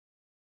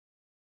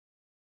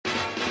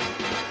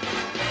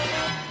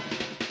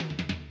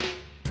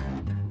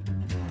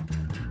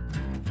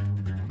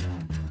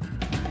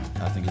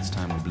think it's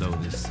time we blow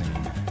this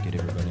scene. Get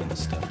everybody in the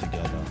stuff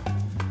together.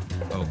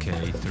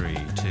 Okay, 3,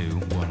 2,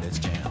 1, let's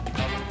jam.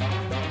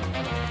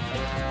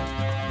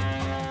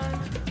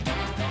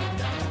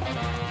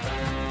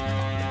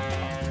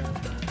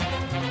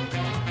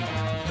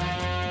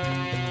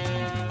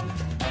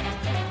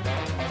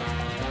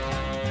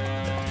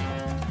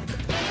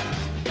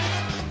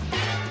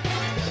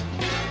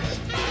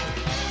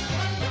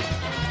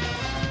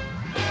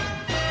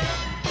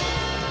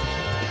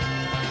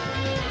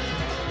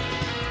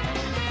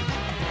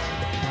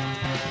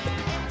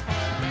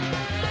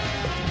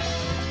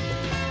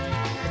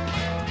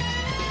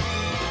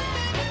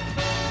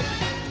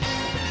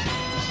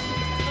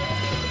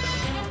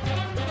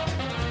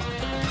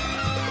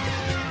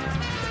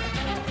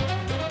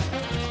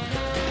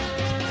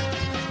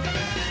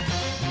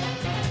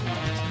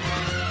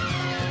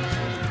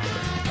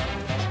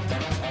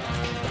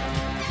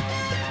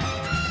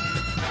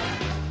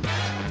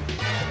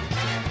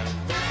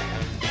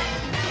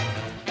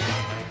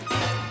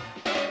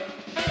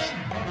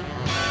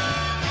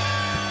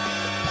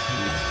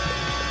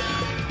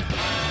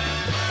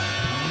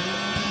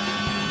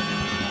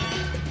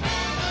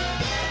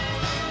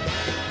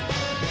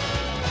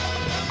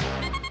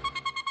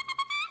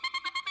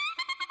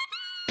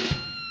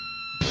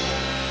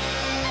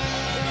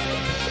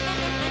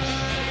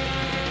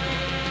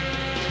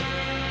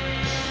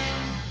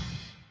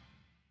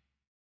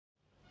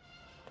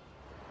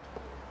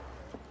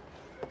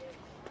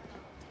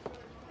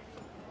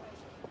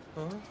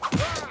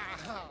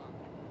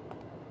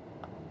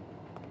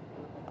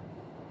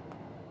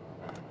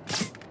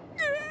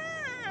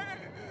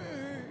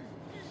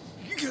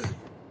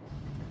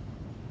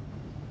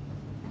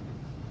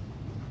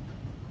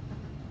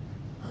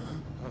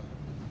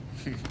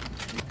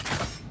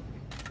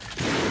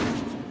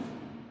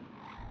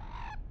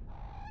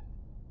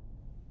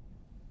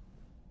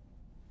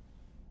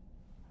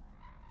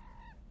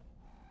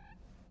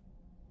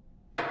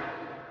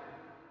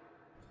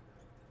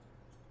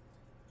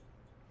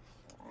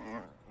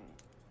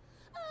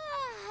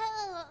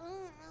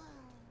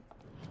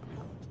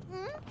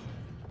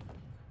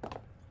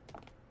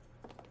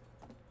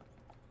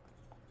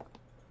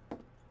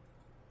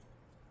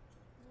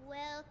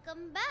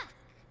 Welcome back.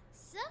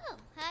 So,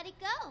 how'd it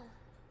go?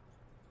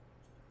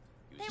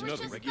 They were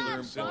just regular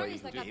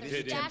employees that got their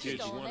stash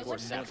stolen. They went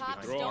to the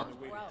cops.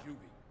 Don't grow.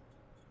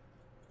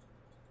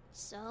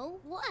 So,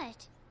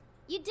 what?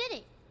 You did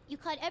it. You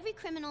caught every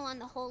criminal on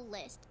the whole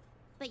list.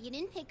 But you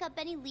didn't pick up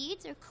any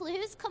leads or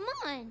clues? Come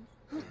on.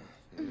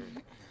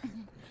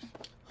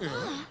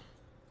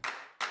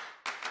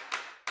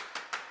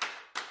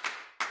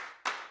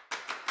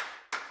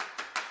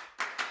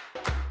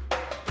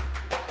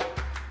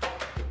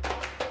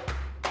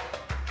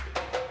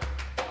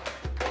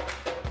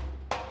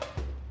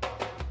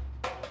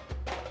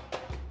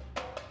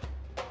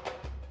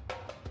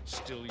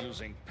 Still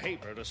using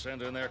paper to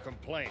send in their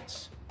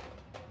complaints.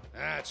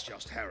 That's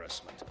just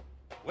harassment.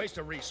 Waste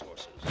of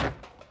resources.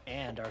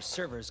 And our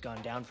server's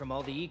gone down from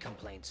all the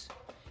e-complaints.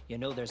 You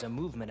know there's a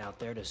movement out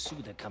there to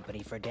sue the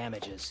company for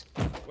damages.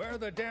 Where are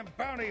the damn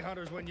bounty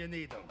hunters when you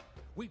need them?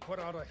 We put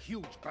out a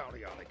huge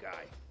bounty on the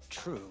guy.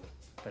 True,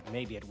 but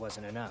maybe it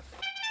wasn't enough.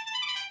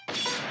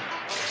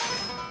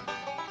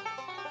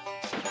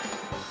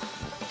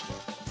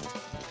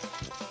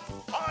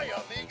 Hi,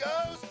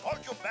 amigos! All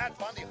you bad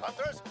bounty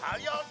hunters, how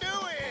y'all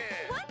doing?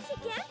 Once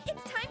again,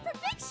 it's time for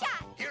Big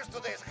Shot! Here's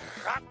today's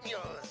hot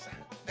news.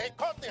 They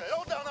caught the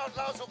low-down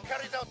outlaws who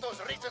carried out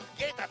those recent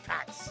gate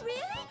attacks.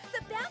 Really?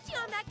 The bounty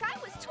on that guy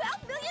was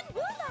 12 million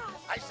woolah!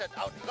 I said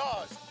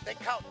outlaws. They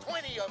count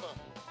 20 of them.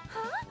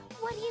 Huh?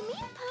 What do you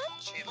mean,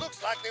 Punch? It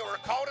looks like they were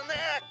caught in the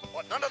act,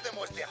 but none of them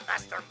was the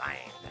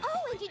mastermind.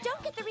 Oh, and you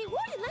don't get the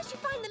reward unless you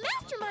find the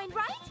mastermind,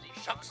 right?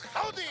 Shucks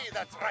howdy,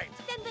 that's right.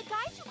 Then the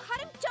guys who caught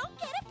him don't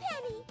get a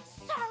penny.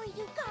 Sorry,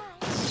 you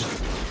guys.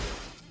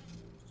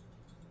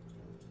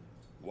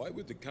 Why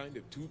would the kind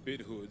of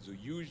two-bit hoods who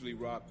usually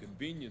rob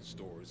convenience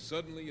stores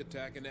suddenly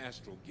attack an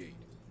Astral Gate?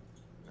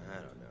 I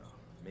don't know.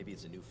 Maybe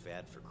it's a new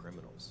fad for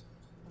criminals.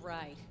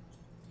 Right.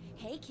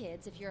 Hey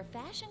kids, if you're a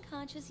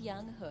fashion-conscious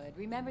young hood,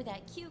 remember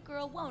that cute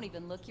girl won't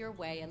even look your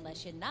way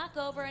unless you knock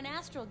over an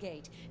Astral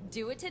Gate.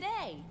 Do it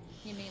today.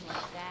 You mean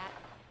like that?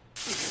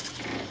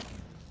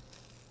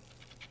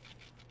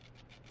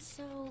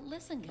 So,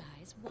 listen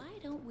guys, why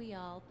don't we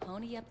all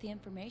pony up the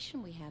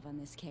information we have on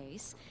this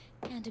case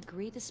and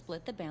agree to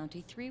split the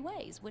bounty 3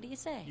 ways? What do you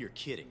say? You're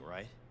kidding,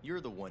 right?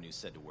 You're the one who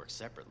said to work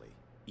separately.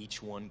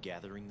 Each one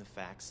gathering the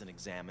facts and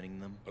examining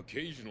them.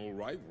 Occasional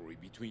rivalry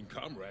between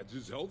comrades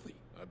is healthy.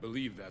 I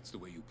believe that's the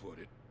way you put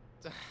it.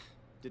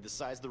 Did the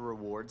size of the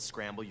reward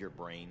scramble your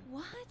brain?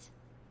 What?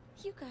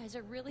 You guys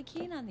are really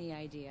keen on the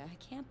idea. I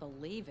can't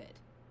believe it.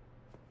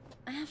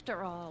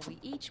 After all, we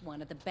each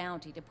wanted the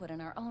bounty to put in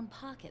our own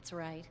pockets,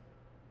 right?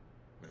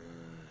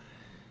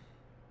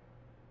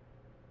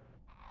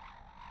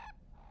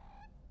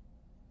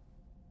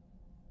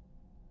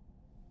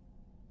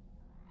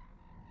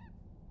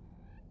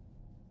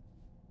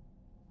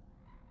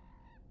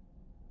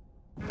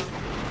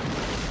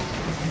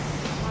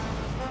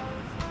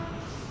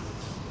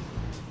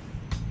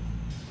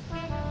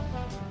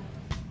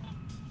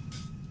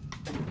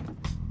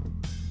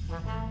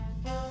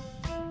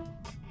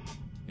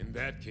 In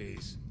that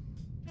case,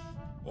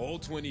 all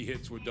 20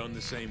 hits were done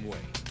the same way.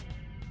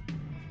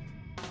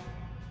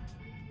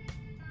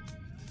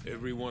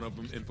 Every one of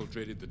them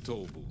infiltrated the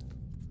toll booth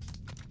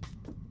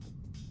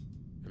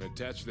and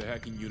attached the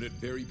hacking unit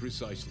very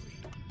precisely.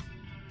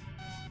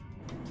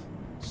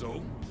 So,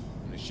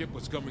 when the ship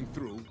was coming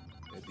through,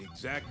 at the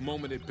exact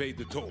moment it paid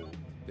the toll,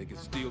 they could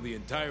steal the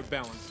entire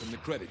balance from the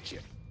credit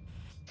chip.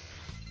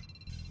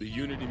 The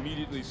unit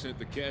immediately sent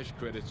the cash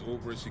credits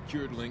over a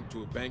secured link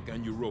to a bank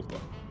on Europa.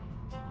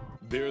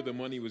 There, the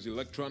money was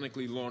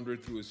electronically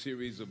laundered through a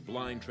series of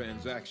blind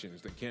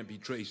transactions that can't be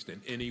traced in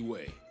any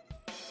way.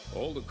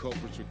 All the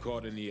culprits were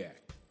caught in the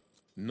act.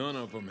 None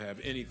of them have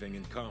anything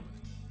in common.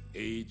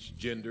 Age,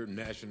 gender,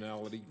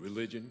 nationality,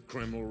 religion,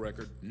 criminal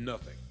record,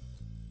 nothing.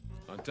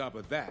 On top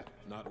of that,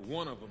 not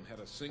one of them had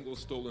a single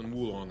stolen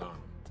Wulong on them.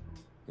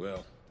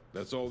 Well,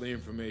 that's all the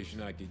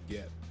information I could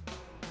get.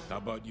 How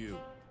about you?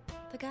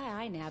 The guy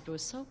I nabbed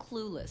was so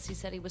clueless, he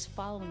said he was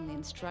following the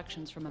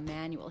instructions from a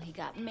manual he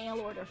got mail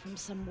order from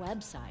some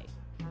website.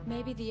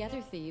 Maybe the other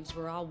thieves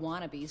were all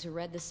wannabes who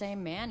read the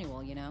same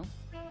manual, you know?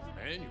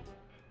 Manual?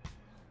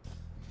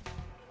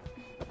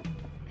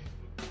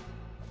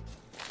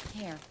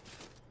 Here.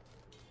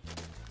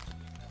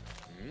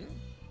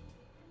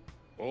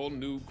 All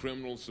new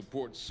criminal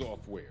support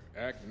software.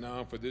 Act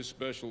now for this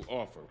special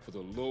offer. For the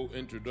low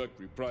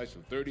introductory price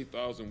of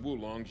 30,000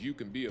 Wulongs, you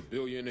can be a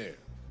billionaire.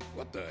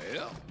 What the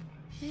hell?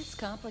 It's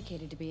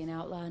complicated to be an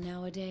outlaw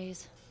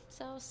nowadays.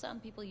 So some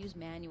people use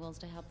manuals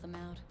to help them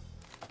out.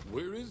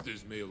 Where is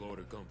this mail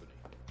order company?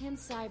 In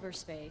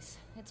cyberspace.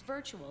 It's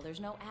virtual. There's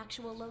no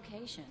actual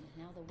location.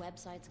 Now the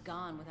website's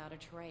gone without a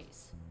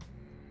trace.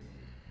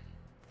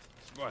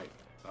 Spike,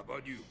 how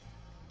about you?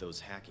 Those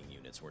hacking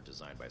units weren't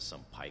designed by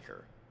some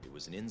piker. It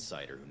was an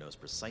insider who knows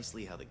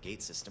precisely how the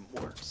gate system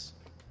works.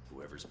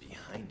 Whoever's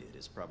behind it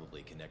is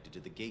probably connected to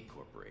the Gate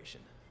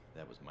Corporation.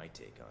 That was my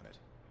take on it.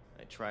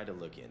 I tried to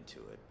look into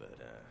it, but,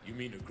 You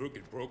mean a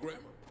crooked programmer?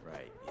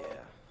 Right,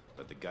 yeah.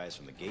 But the guys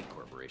from the Gate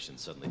Corporation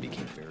suddenly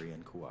became very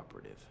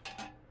uncooperative.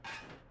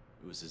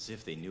 It was as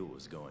if they knew what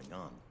was going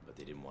on, but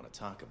they didn't want to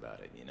talk about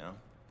it, you know?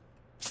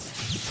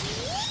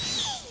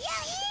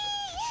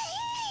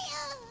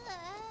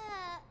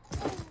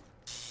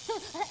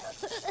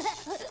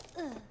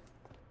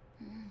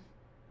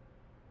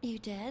 You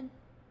dead?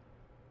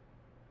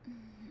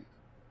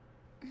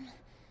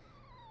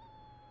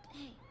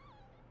 Hey.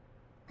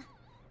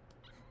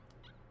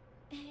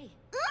 Hey.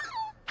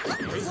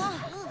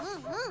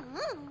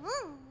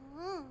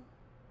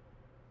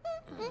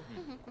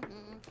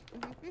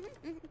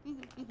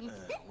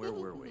 Where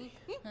were we?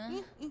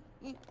 Huh?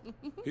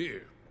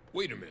 Here,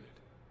 wait a minute.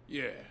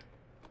 Yeah,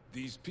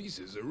 these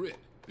pieces are it.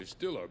 They're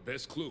still our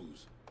best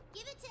clues.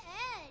 Give it to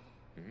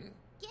Ed.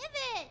 Give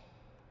it.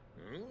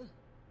 Huh?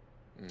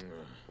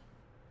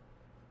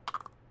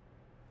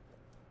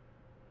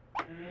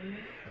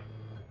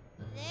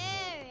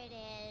 There it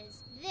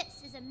is.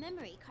 This is a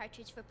memory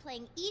cartridge for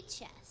playing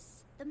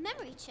e-chess. The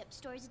memory chip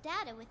stores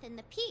data within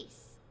the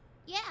piece.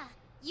 Yeah,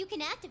 you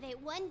can activate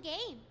one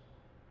game.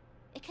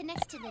 It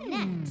connects to the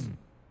net.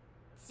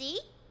 See?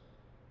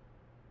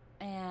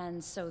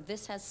 And so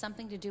this has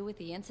something to do with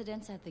the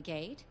incidents at the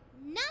gate?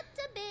 Not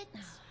a bit.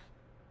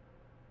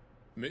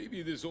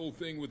 Maybe this whole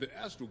thing with the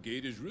Astral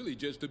Gate is really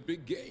just a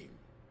big game.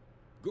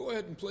 Go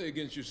ahead and play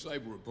against your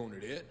cyber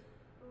opponent, Ed.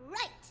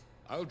 Right.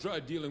 I'll try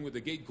dealing with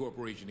the Gate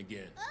Corporation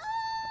again.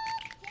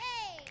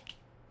 Okay.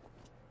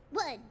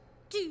 1,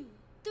 2,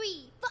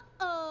 3,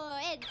 4.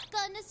 Ed's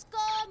gonna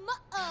score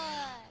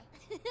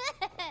more.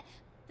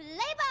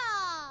 Play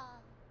ball.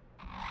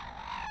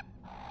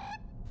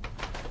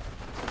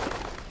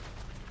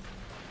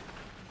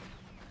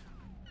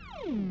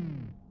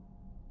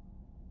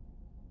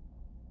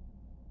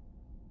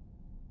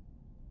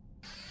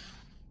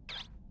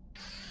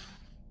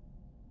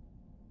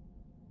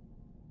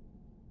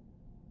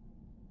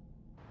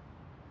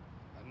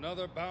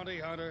 Another bounty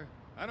hunter?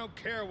 I don't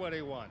care what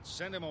he wants.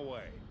 Send him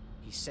away.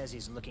 He says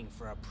he's looking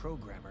for a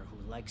programmer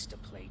who likes to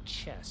play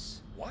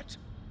chess. What?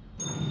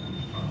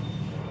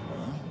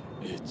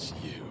 It's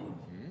you.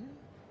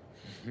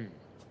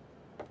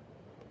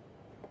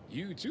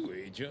 You too,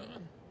 eh,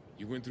 John?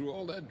 You went through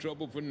all that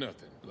trouble for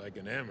nothing, like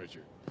an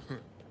amateur.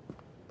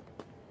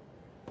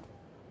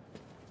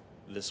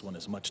 This one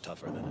is much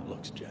tougher than it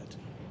looks, Jet.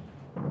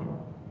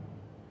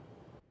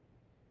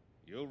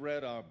 You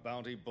read our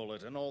bounty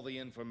bulletin. All the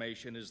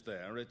information is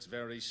there. It's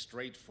very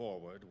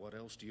straightforward. What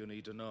else do you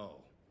need to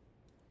know?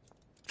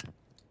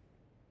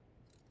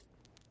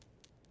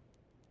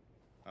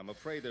 I'm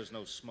afraid there's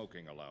no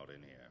smoking allowed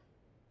in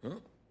here. Huh?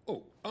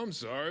 Oh, I'm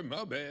sorry,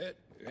 my bad.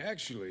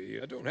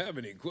 Actually, I don't have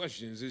any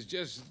questions. It's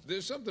just,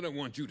 there's something I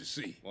want you to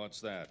see.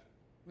 What's that?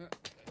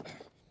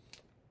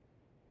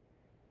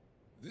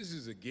 This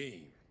is a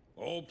game,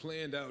 all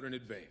planned out in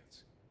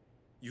advance.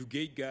 You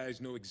Gate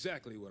guys know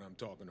exactly what I'm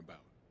talking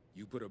about.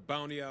 You put a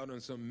bounty out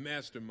on some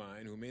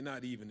mastermind who may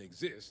not even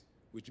exist,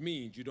 which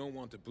means you don't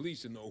want the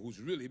police to know who's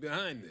really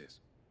behind this.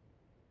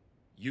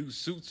 You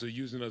suits are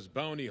using us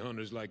bounty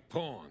hunters like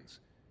pawns,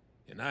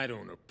 and I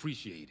don't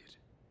appreciate it.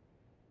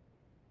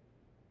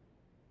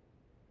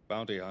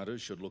 Bounty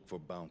hunters should look for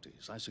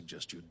bounties. I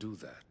suggest you do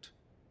that.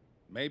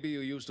 Maybe you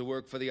used to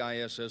work for the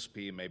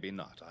ISSP, maybe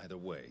not. Either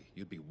way,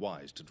 you'd be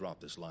wise to drop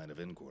this line of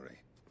inquiry.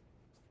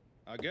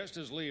 Our guest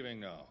is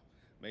leaving now.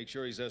 Make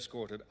sure he's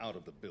escorted out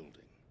of the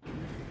building.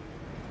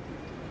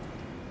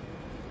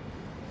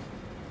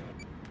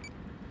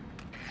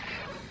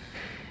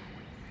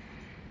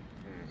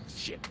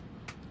 Shit.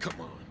 Come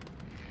on.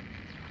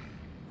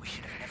 We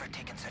should have never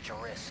taken such a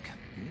risk.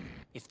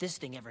 If this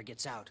thing ever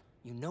gets out,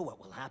 you know what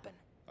will happen.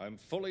 I'm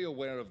fully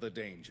aware of the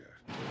danger.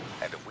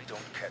 And if we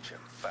don't catch him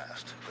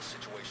fast, the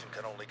situation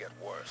can only get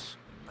worse.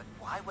 But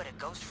why would a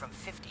ghost from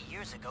 50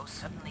 years ago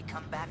suddenly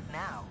come back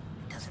now?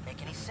 It doesn't make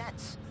any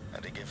sense.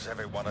 And he gives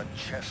everyone a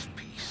chess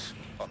piece.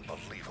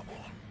 Unbelievable.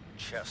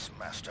 Chess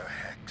Master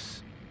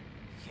Hex.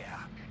 Yeah.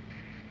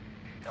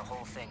 The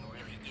whole thing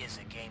really is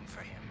a game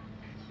for him.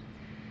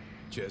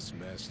 Chess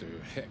Master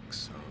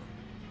Hex, huh?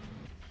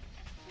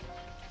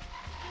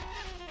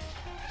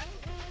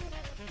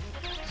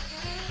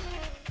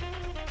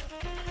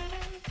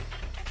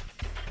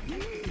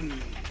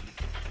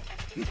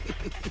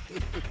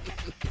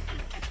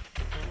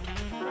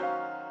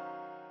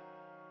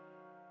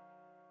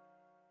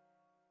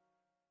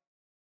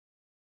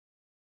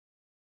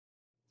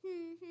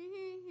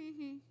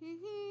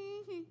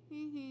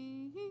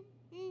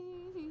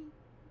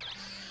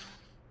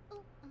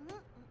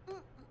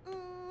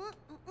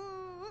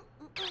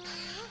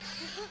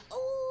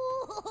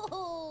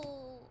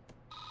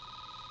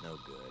 No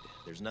good.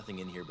 There's nothing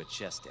in here but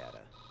chess data.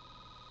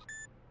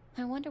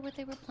 I wonder what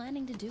they were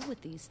planning to do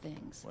with these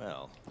things.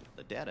 Well,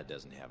 the data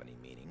doesn't have any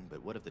meaning,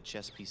 but what if the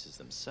chess pieces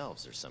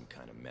themselves are some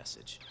kind of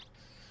message?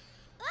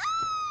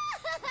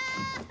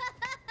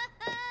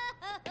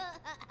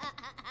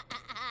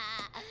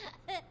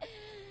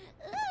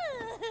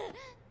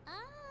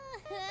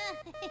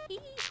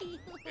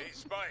 Hey,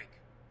 Spike.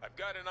 I've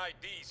got an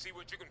ID. See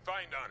what you can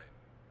find on it.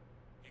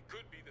 He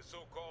could be the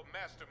so-called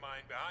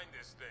mastermind behind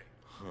this thing.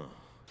 Huh.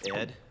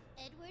 Ed?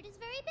 Edward is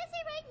very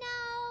busy right now.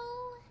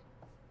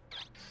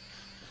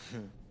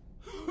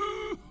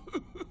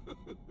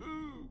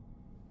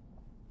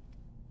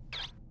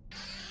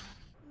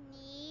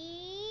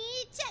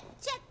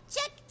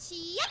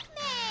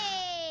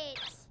 Checkmate!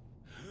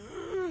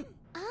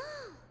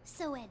 Oh,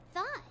 so Ed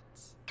thought.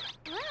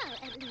 Well,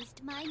 at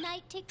least my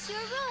knight takes your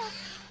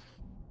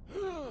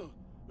rook.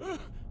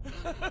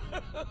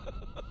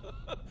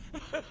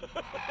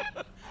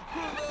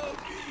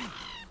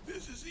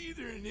 This is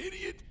either an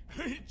idiot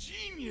or a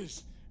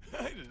genius.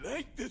 I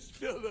like this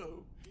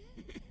fellow.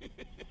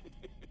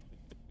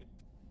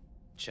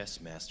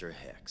 Chess Master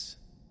Hex.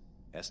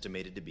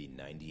 Estimated to be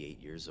 98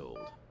 years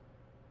old.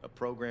 A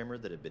programmer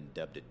that had been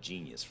dubbed a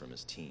genius from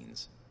his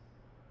teens.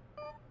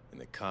 In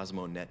the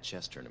CosmoNet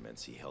chess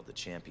tournaments, he held the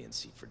champion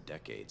seat for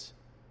decades.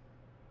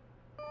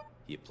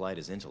 He applied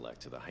his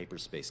intellect to the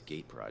Hyperspace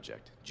Gate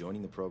project,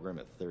 joining the program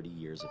at 30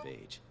 years of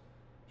age.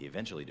 He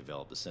eventually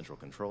developed a central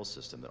control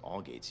system that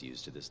all gates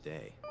use to this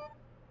day.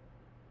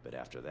 But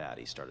after that,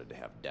 he started to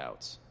have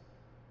doubts.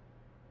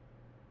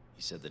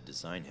 He said the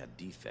design had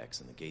defects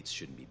and the gates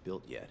shouldn't be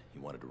built yet. He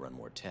wanted to run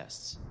more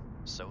tests.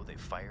 So they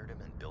fired him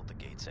and built the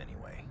gates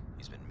anyway.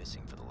 He's been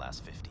missing for the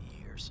last 50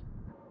 years.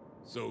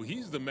 So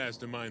he's the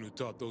mastermind who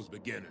taught those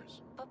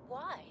beginners. But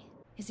why?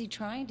 Is he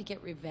trying to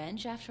get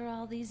revenge after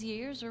all these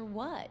years, or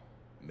what?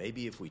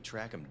 Maybe if we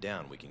track him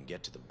down, we can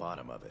get to the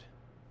bottom of it.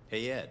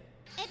 Hey, Ed.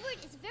 Edward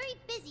is very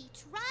busy.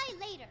 Try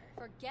later.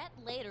 Forget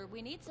later.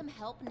 We need some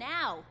help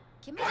now.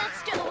 Give me that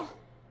stool.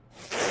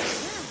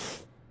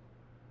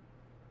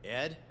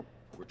 Ed?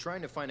 We're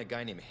trying to find a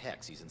guy named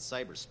Hex. He's in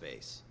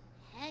cyberspace.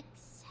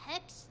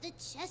 Hex the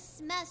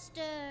chess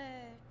master.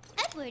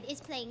 Edward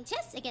is playing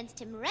chess against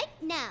him right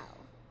now.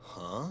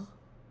 Huh?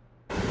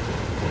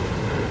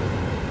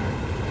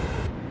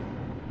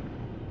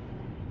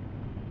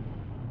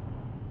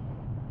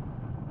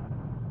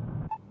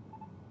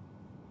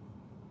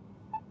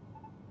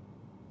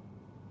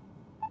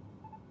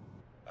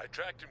 I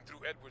tracked him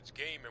through Edward's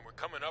game and we're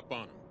coming up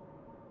on him.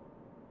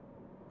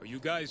 Are you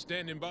guys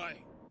standing by?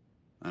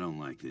 I don't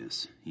like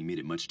this. He made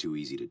it much too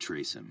easy to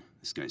trace him.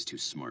 This guy's too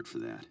smart for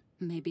that.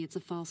 Maybe it's a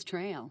false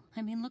trail.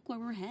 I mean, look where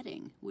we're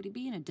heading. Would he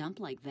be in a dump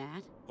like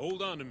that?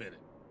 Hold on a minute.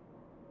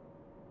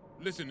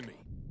 Listen to me.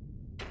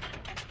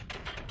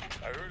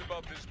 I heard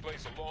about this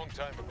place a long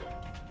time ago.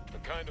 A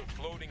kind of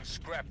floating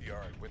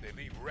scrapyard where they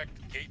leave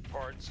wrecked gate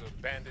parts,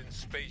 abandoned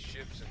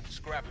spaceships, and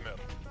scrap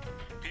metal.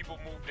 People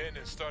moved in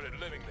and started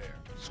living there.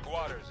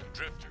 Squatters and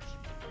drifters.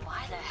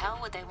 Why the hell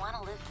would they want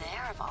to live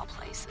there of all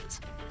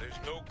places? There's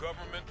no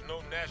government,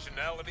 no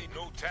nationality,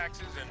 no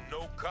taxes, and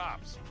no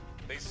cops.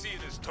 They see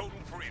it as total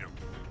freedom.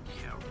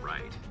 Yeah,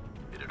 right.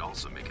 It'd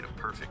also make it a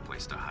perfect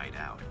place to hide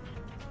out.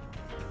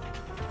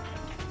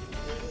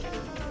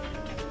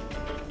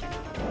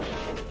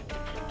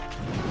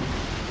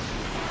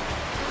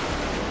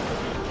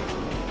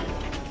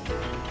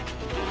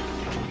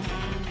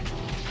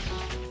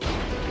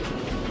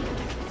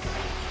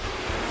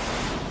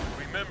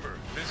 Remember,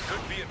 this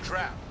could be a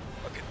trap,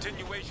 a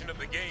continuation of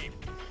the game.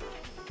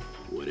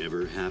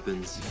 Whatever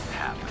happens,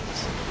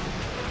 happens.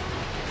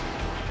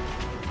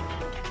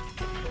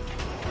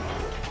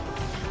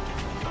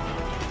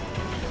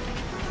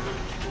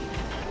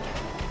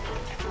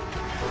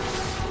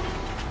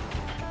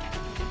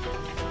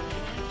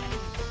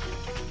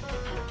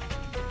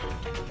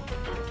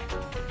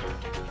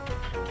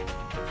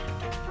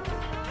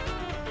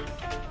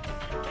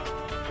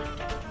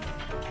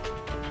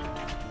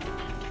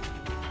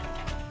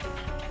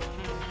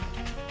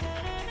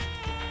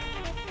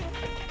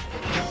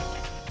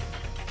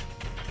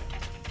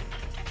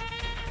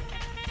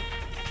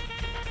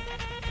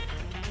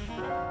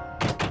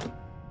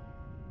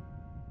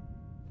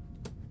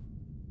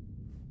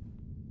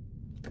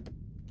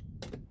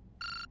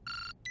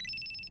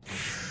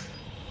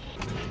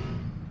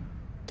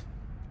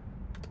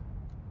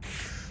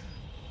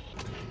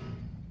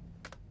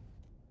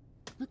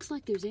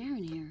 Looks like there's air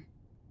in here.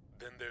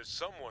 Then there's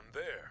someone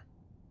there.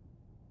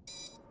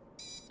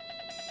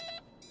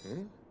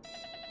 Huh?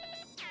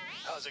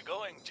 How's it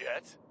going,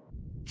 Jet?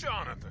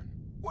 Jonathan,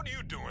 what are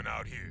you doing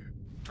out here?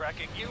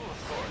 Tracking you,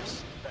 of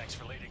course. Thanks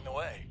for leading the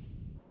way.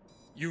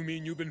 You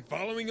mean you've been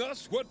following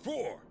us? What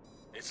for?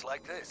 It's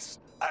like this.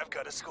 I've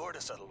got a score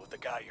to settle with the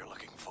guy you're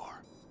looking for.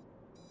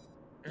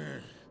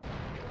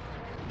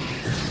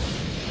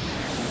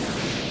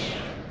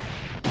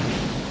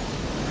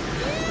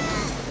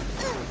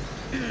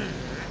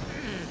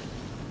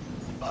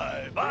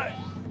 Bye-bye.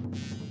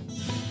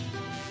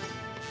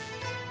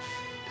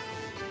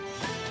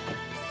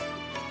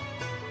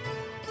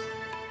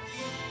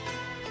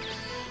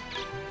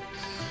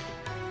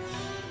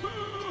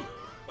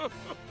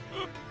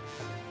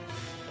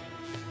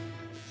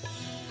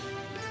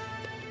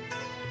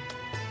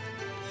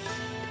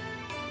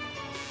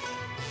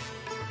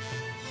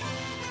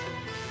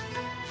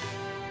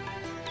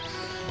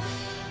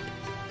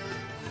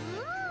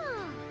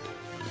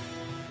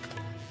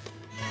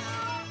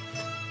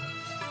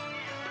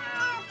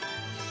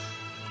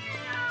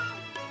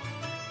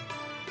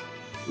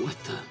 What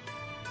the?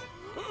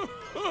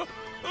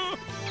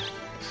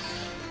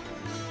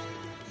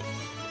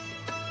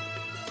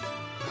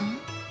 Huh?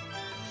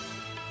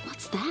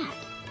 What's that?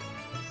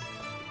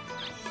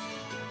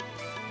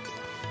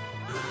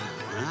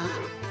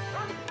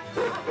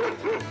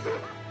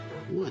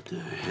 What the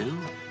hell?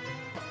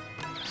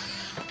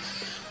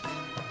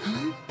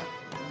 Huh?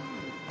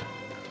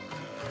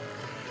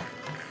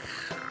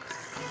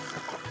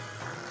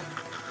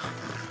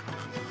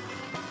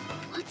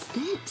 What's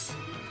this?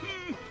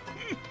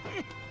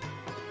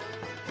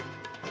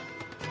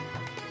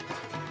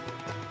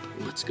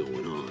 What's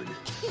going on?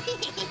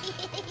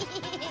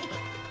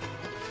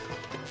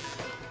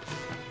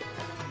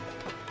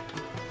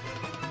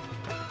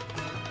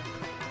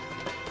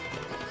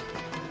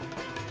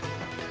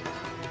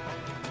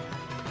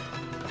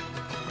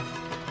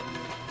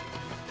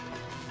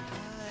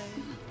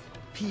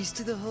 Peace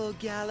to the whole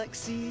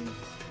galaxy,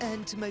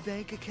 and to my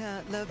bank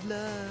account, love,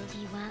 love. Do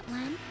you want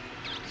one?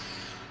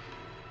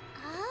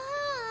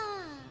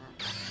 Ah!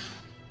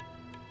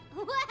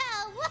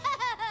 Wow!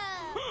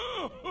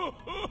 Whoa!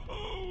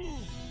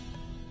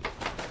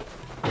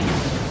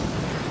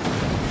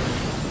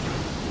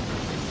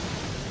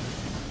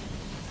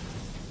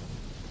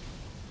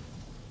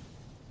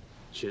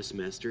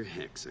 Chessmaster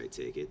Hex, I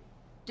take it.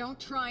 Don't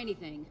try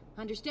anything.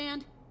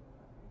 Understand?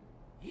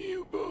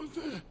 You both,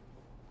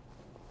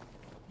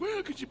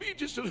 well, could you be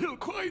just a little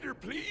quieter,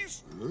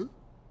 please? Huh?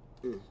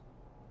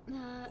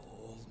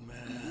 Old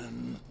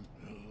man.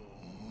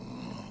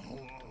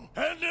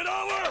 Hand it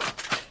over!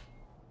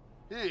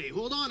 Hey,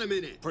 hold on a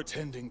minute.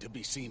 Pretending to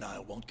be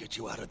senile won't get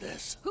you out of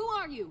this. Who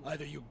are you?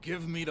 Either you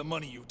give me the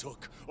money you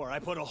took, or I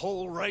put a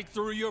hole right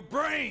through your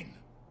brain!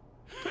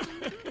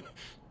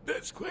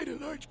 That's quite a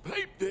large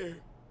pipe there.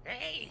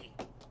 Hey,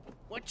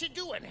 what you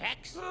doing,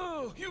 Hex?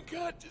 Oh, you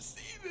got to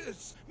see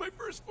this. My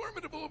first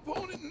formidable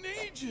opponent in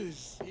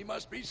ages. He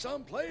must be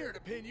some player to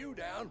pin you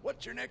down.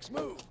 What's your next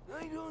move?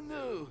 I don't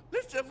know.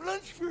 Let's have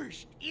lunch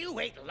first. You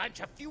ate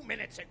lunch a few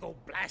minutes ago,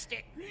 blast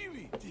it.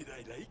 Really? Did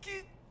I like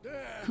it?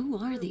 Who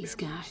are these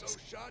guys? So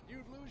shot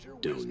you'd lose your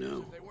Don't whiskers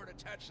know. if they weren't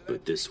attached to But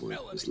that this big one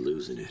melody. was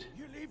losing it.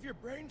 You leave your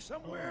brain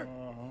somewhere?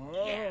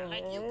 Yeah,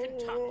 like you can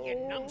talk,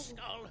 you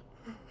numbskull.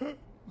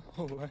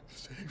 All life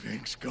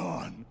savings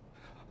gone.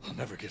 I'll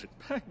never get it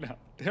back now.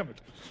 Damn it.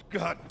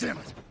 God damn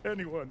it.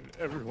 Anyone and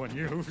everyone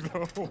you,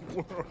 the whole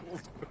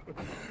world.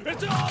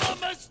 It's all a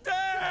mistake!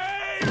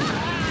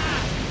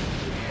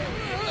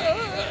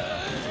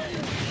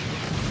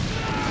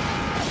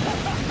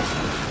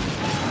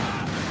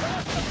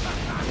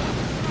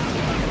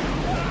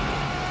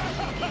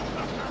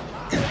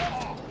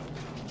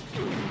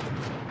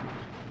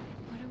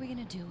 What are we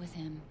gonna do with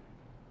him?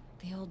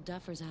 The old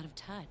duffer's out of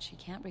touch. He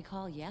can't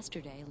recall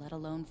yesterday, let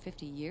alone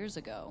 50 years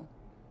ago.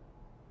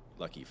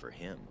 Lucky for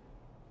him,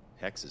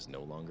 Hex is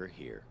no longer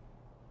here.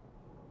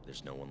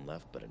 There's no one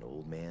left but an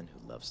old man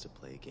who loves to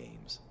play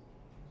games.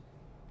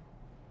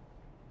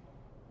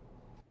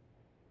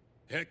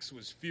 Hex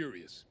was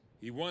furious.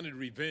 He wanted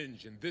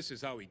revenge, and this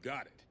is how he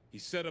got it. He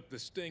set up the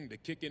sting to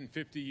kick in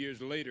 50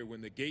 years later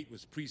when the gate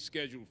was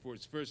pre-scheduled for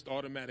its first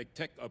automatic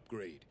tech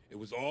upgrade. It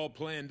was all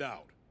planned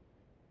out.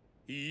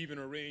 He even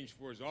arranged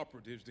for his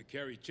operatives to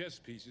carry chess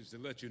pieces to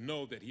let you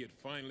know that he had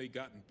finally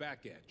gotten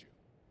back at you.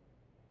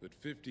 But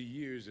 50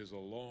 years is a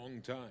long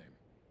time.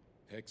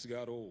 Hex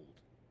got old.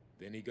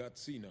 Then he got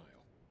senile.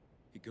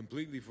 He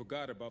completely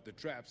forgot about the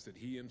traps that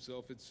he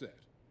himself had set.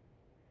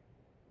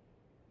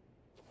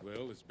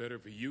 Well, it's better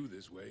for you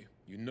this way.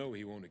 You know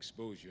he won't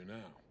expose you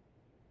now.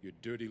 Your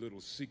dirty little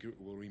secret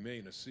will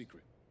remain a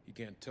secret. He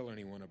can't tell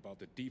anyone about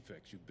the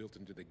defects you built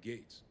into the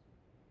gates.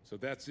 So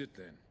that's it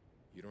then.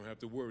 You don't have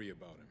to worry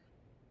about him.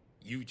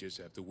 You just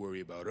have to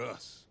worry about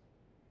us.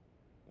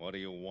 What do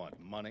you want?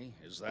 Money?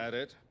 Is that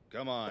it?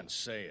 Come on,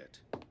 say it.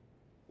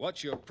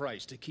 What's your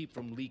price to keep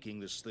from leaking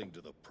this thing to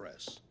the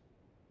press?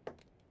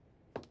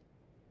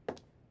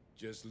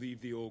 Just leave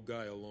the old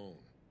guy alone.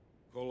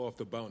 Call off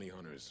the bounty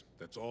hunters.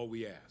 That's all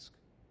we ask.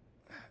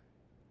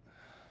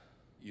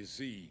 You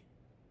see,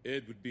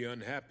 Ed would be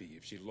unhappy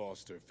if she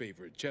lost her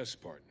favorite chess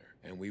partner,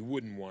 and we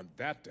wouldn't want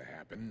that to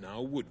happen,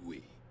 now would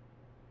we?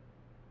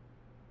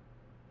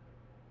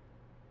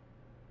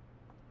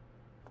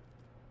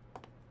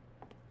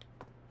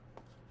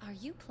 Are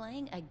you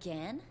playing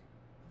again?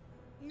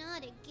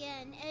 Not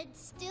again.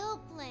 Ed's still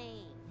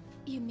playing.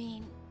 You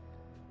mean...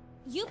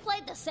 you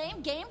played the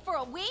same game for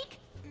a week?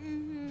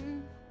 Mm-hmm.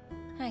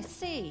 I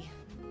see.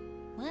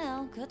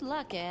 Well, good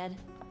luck, Ed.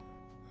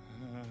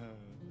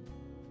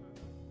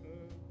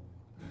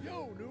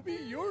 Yo,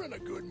 newbie, you're in a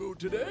good mood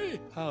today.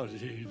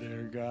 Howdy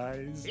there,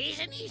 guys. He's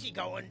an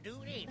easygoing dude,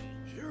 ain't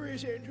he? Sure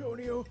is,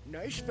 Antonio.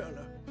 Nice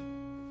fella.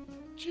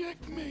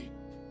 Checkmate.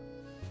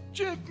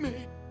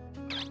 Checkmate.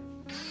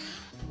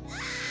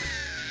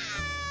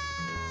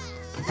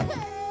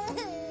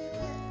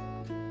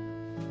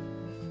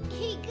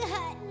 He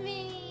got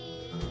me.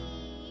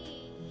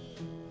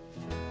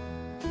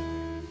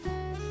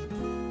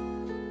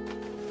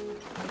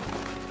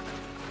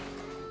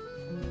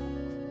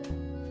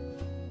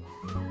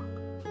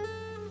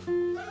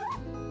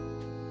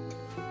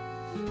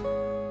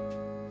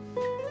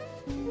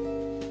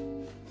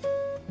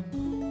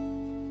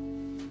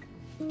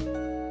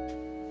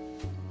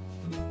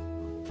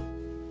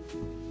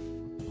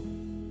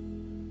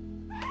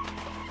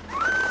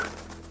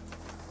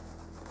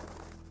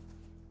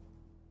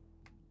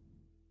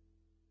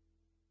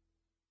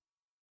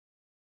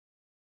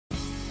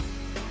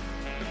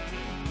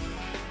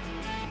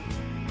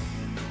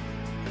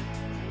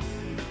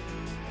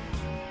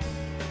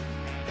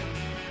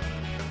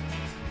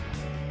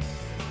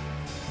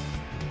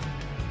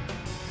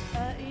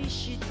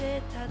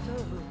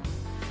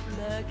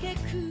嘆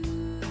く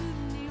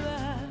には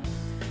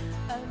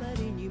あま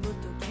りにも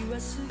時は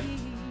過ぎ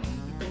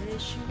て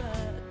しまっ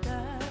た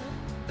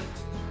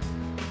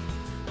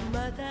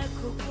まだ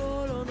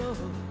心の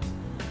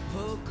ほ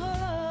こ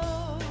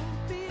ろ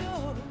びを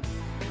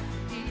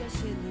癒せ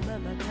ぬま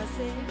ま風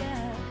が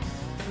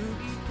吹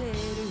いてる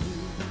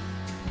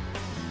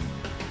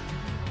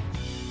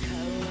乾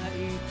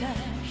いた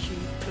瞳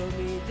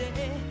で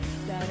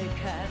誰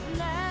か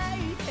泣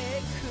いて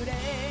くれ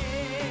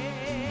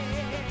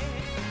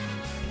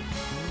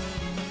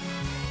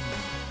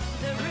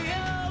The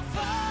real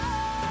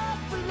far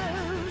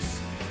blues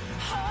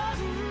本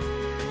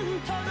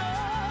当の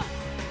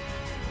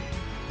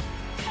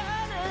悲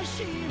し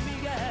み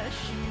が知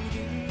り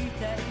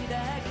たいだ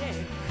け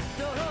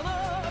泥の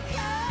代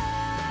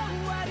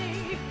わり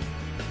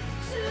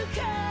使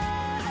っ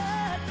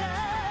た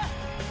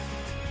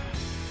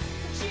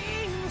人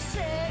生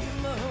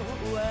も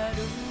悪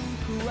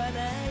くはな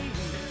い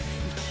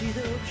一度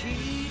き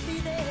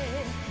りで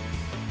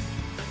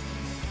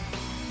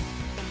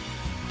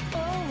終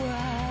わ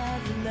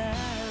るなら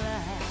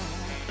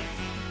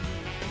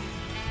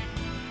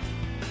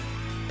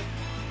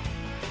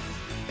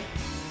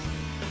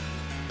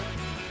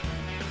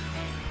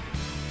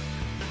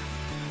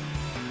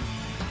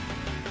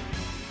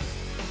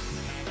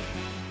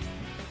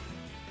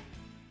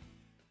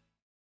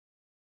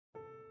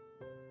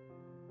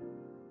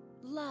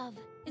Love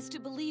is to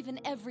believe in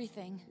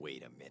everything.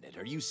 Wait a minute,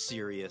 are you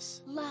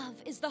serious? Love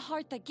is the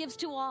heart that gives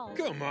to all.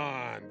 Come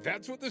on,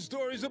 that's what the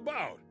story's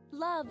about.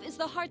 Love is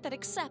the heart that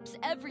accepts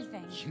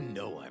everything. You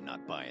know I'm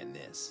not buying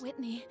this.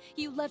 Whitney,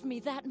 you love me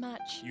that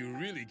much. You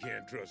really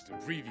can't trust the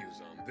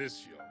previews on this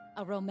show.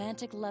 A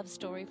romantic love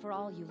story for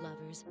all you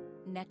lovers.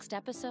 Next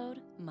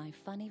episode, My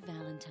Funny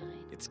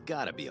Valentine. It's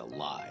gotta be a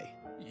lie.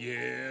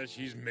 Yeah,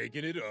 she's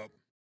making it up.